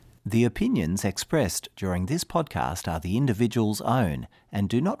The opinions expressed during this podcast are the individual's own and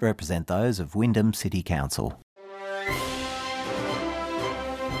do not represent those of Wyndham City Council.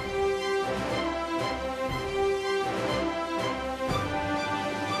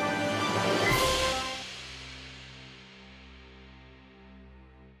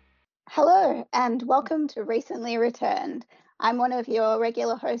 Hello and welcome to Recently Returned. I'm one of your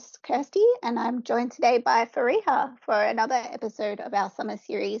regular hosts, Kirsty, and I'm joined today by Fariha for another episode of our summer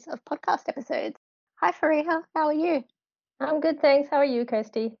series of podcast episodes. Hi Fariha, how are you? I'm good, thanks. How are you,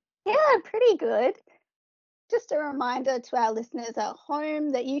 Kirsty? Yeah, pretty good. Just a reminder to our listeners at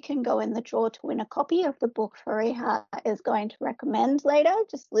home that you can go in the draw to win a copy of the book Fariha is going to recommend later.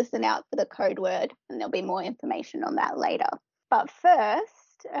 Just listen out for the code word and there'll be more information on that later. But first,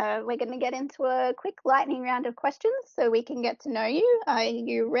 we're going to get into a quick lightning round of questions so we can get to know you. Are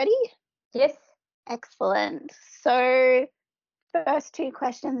you ready? Yes. Excellent. So first two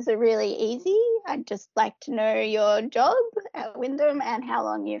questions are really easy. I'd just like to know your job at Wyndham and how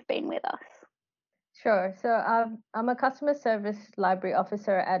long you've been with us. Sure. So I'm a customer service library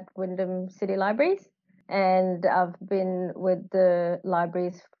officer at Wyndham City Libraries, and I've been with the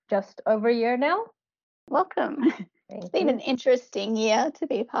libraries just over a year now. Welcome. It's been an interesting year to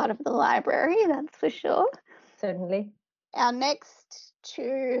be part of the library, that's for sure. Certainly. Our next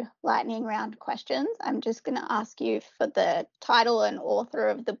two lightning round questions, I'm just going to ask you for the title and author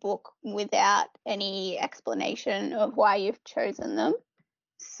of the book without any explanation of why you've chosen them.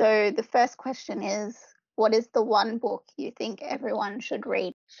 So the first question is, what is the one book you think everyone should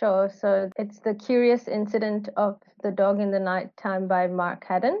read? Sure. So it's The Curious Incident of the Dog in the Nighttime by Mark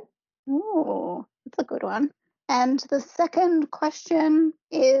Haddon. Oh, that's a good one. And the second question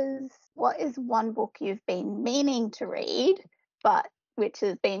is, what is one book you've been meaning to read, but which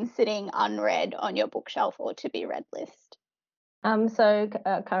has been sitting unread on your bookshelf or to be read list?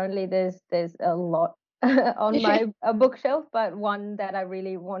 Currently there's a lot on my bookshelf, but one that I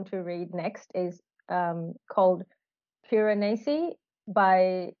really want to read next is called Piranesi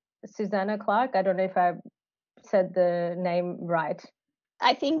by Susanna Clarke. I don't know if I said the name right.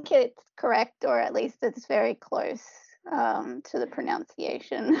 I think it's correct, or at least it's very close to the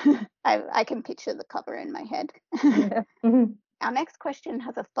pronunciation. I can picture the cover in my head. Our next question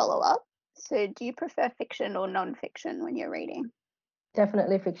has a follow-up. So do you prefer fiction or non-fiction when you're reading?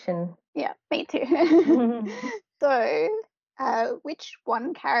 Definitely fiction. Yeah, me too. So which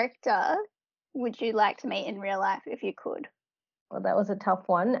one character would you like to meet in real life if you could? Well, that was a tough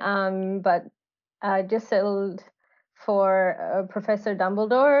one, but I just settled for Professor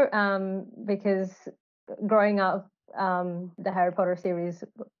Dumbledore because growing up, the Harry Potter series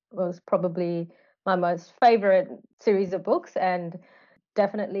was probably my most favorite series of books, and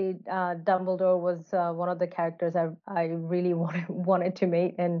definitely Dumbledore was one of the characters I really wanted to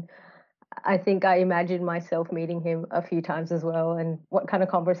meet, and I think I imagined myself meeting him a few times as well, and what kind of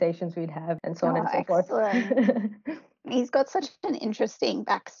conversations we'd have, and so on and so forth. He's got such an interesting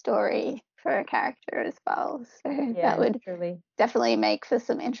backstory for a character as well. So yeah, that would definitely make for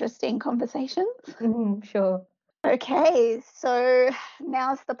some interesting conversations. Sure. Okay, so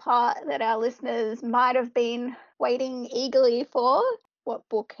now's the part that our listeners might have been waiting eagerly for. What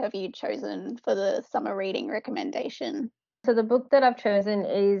book have you chosen for the summer reading recommendation? So the book that I've chosen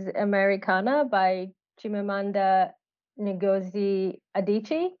is Americana by Chimamanda Ngozi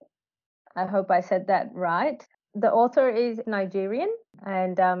Adichie. I hope I said that right. The author is Nigerian,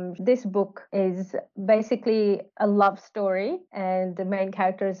 and this book is basically a love story, and the main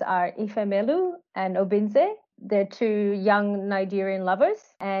characters are Ifemelu and Obinze. They're two young Nigerian lovers,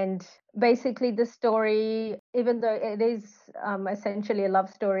 and basically the story, even though it is essentially a love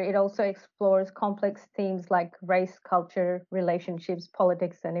story, it also explores complex themes like race, culture, relationships,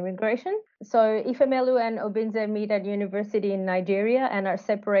 politics, and immigration. So Ifemelu and Obinze meet at university in Nigeria and are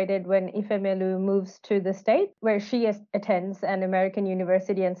separated when Ifemelu moves to the States, where she attends an American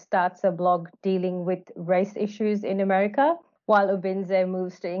university and starts a blog dealing with race issues in America, while Obinze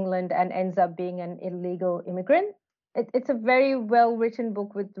moves to England and ends up being an illegal immigrant. It's a very well-written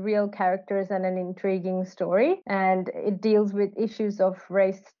book with real characters and an intriguing story, and it deals with issues of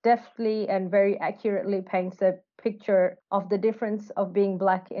race deftly and very accurately paints a picture of the difference of being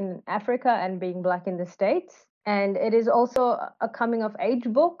Black in Africa and being Black in the States. And it is also a coming-of-age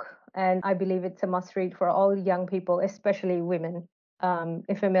book, and I believe it's a must-read for all young people, especially women,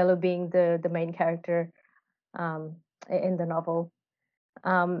 Ifemelu being the main character in the novel.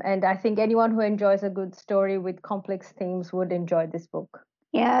 And I think anyone who enjoys a good story with complex themes would enjoy this book.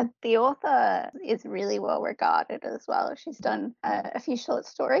 Yeah, the author is really well regarded as well. She's done a few short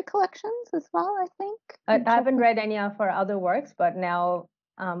story collections as well, I think. I haven't read any of her other works, but now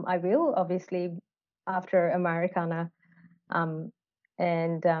I will, obviously, after Americana.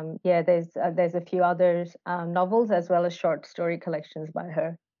 Yeah, there's a few other novels as well as short story collections by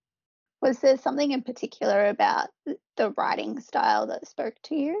her. Was there something in particular about the writing style that spoke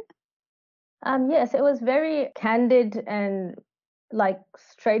to you? Yes, it was very candid and like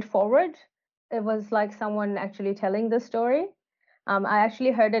straightforward. It was like someone actually telling the story. I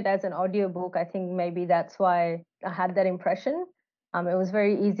actually heard it as an audiobook. I think maybe that's why I had that impression. It was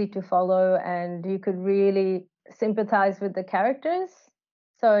very easy to follow, and you could really sympathize with the characters.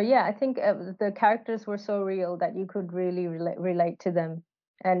 So yeah, I think the characters were so real that you could really relate to them.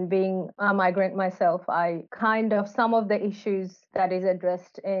 And being a migrant myself, I kind of some of the issues that is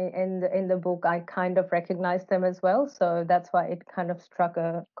addressed in the book, I kind of recognized them as well. So that's why it kind of struck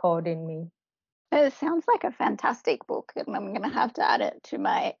a chord in me. It sounds like a fantastic book, and I'm going to have to add it to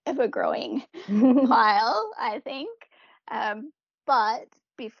my ever-growing pile, I think. But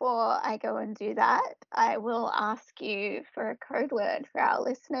before I go and do that, I will ask you for a code word for our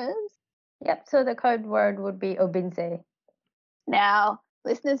listeners. Yep, so the code word would be Obinze. Now,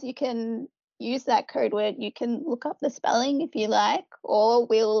 listeners, you can use that code word. You can look up the spelling if you like, or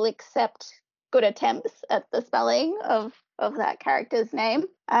we'll accept good attempts at the spelling of that character's name.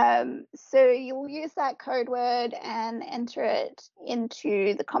 So you'll use that code word and enter it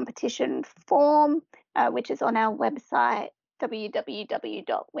into the competition form, which is on our website,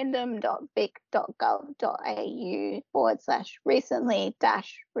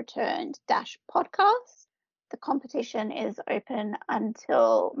 www.wyndham.vic.gov.au/recently-returned-podcast. The competition is open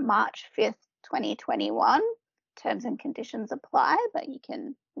until March 5th, 2021. Terms and conditions apply, but you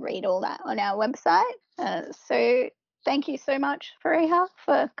can read all that on our website. So thank you so much, Fariha,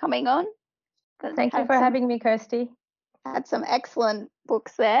 for coming on. Thank you for having me, Kirsty. Had some excellent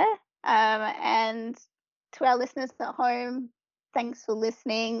books there. And to our listeners at home, thanks for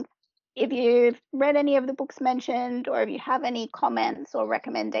listening. If you've read any of the books mentioned, or if you have any comments or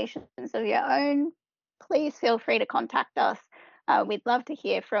recommendations of your own, please feel free to contact us. We'd love to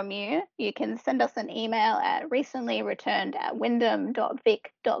hear from you. You can send us an email at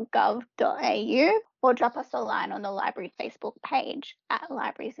recentlyreturned@wyndham.vic.gov.au or drop us a line on the library Facebook page at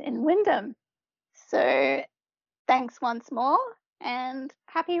Libraries in Wyndham. So thanks once more and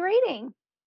happy reading.